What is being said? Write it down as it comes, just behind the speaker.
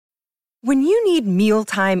When you need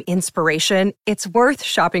mealtime inspiration, it's worth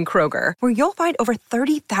shopping Kroger, where you'll find over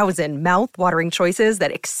 30,000 mouth-watering choices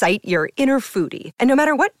that excite your inner foodie. And no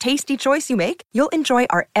matter what tasty choice you make, you'll enjoy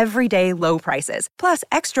our everyday low prices, plus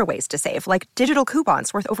extra ways to save, like digital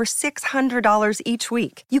coupons worth over $600 each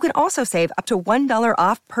week. You can also save up to $1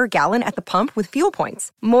 off per gallon at the pump with fuel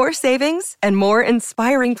points. More savings and more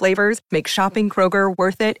inspiring flavors make shopping Kroger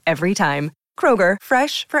worth it every time. Kroger,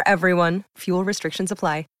 fresh for everyone. Fuel restrictions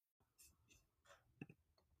apply.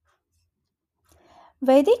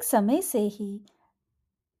 वैदिक समय से ही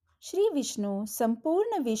श्री विष्णु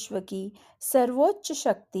संपूर्ण विश्व की सर्वोच्च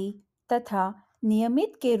शक्ति तथा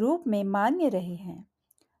नियमित के रूप में मान्य रहे हैं।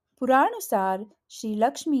 पुराणानुसार श्री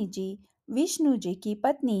लक्ष्मी जी विष्णु जी की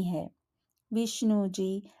पत्नी है। विष्णु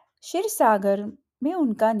जी क्षीरसागर में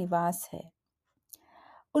उनका निवास है।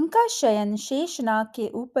 उनका शयन शेषनाग के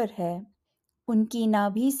ऊपर है। उनकी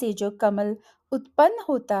नाभि से जो कमल उत्पन्न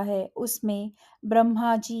होता है उसमें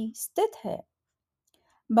ब्रह्मा जी स्थित है।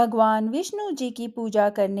 भगवान विष्णु जी की पूजा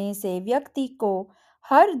करने से व्यक्ति को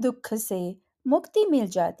हर दुख से मुक्ति मिल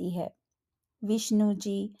जाती है। विष्णु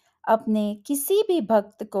जी अपने किसी भी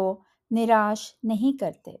भक्त को निराश नहीं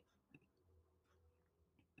करते।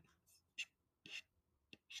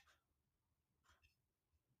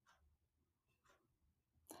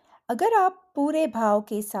 अगर आप पूरे भाव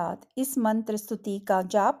के साथ इस मंत्र स्तुति का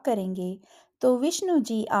जाप करेंगे तो विष्णु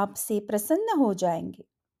जी आपसे प्रसन्न हो जाएंगे।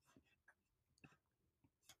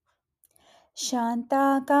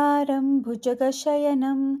 शांताकारं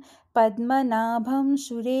भुजगशयनं पद्मनाभं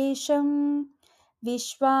सुरेशं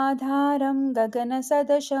विश्वाधारं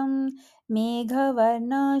गगनसदृशं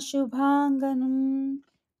मेघवर्णशुभांगनं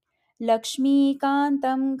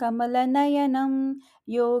लक्ष्मीकान्तं कमलनयनं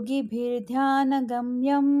योगिभिर्ध्यानगम्यं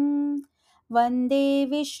वन्दे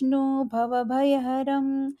Vishnu भवभयहरं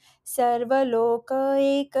सर्वलोकैकनाथम्।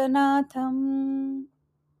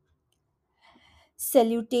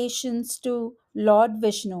 Salutations to Lord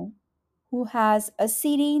Vishnu, who has a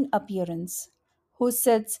serene appearance, who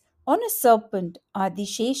sits on a serpent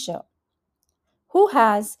Adishesha, who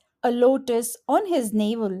has a lotus on his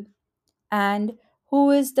navel, and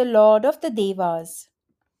who is the Lord of the Devas,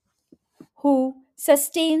 who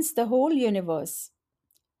sustains the whole universe,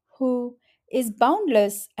 who is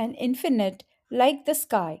boundless and infinite like the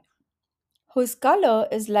sky, whose color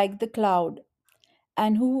is like the cloud,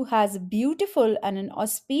 and who has a beautiful and an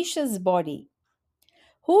auspicious body,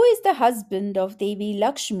 who is the husband of Devi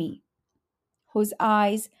Lakshmi, whose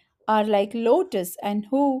eyes are like lotus and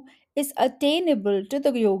who is attainable to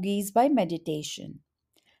the yogis by meditation.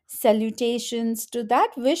 Salutations to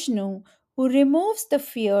that Vishnu who removes the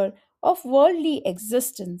fear of worldly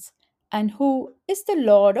existence and who is the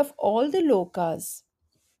Lord of all the lokas.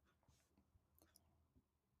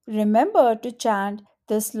 Remember to chant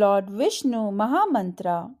this Lord Vishnu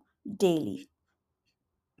Mahamantra daily.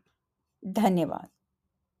 Dhanyavad.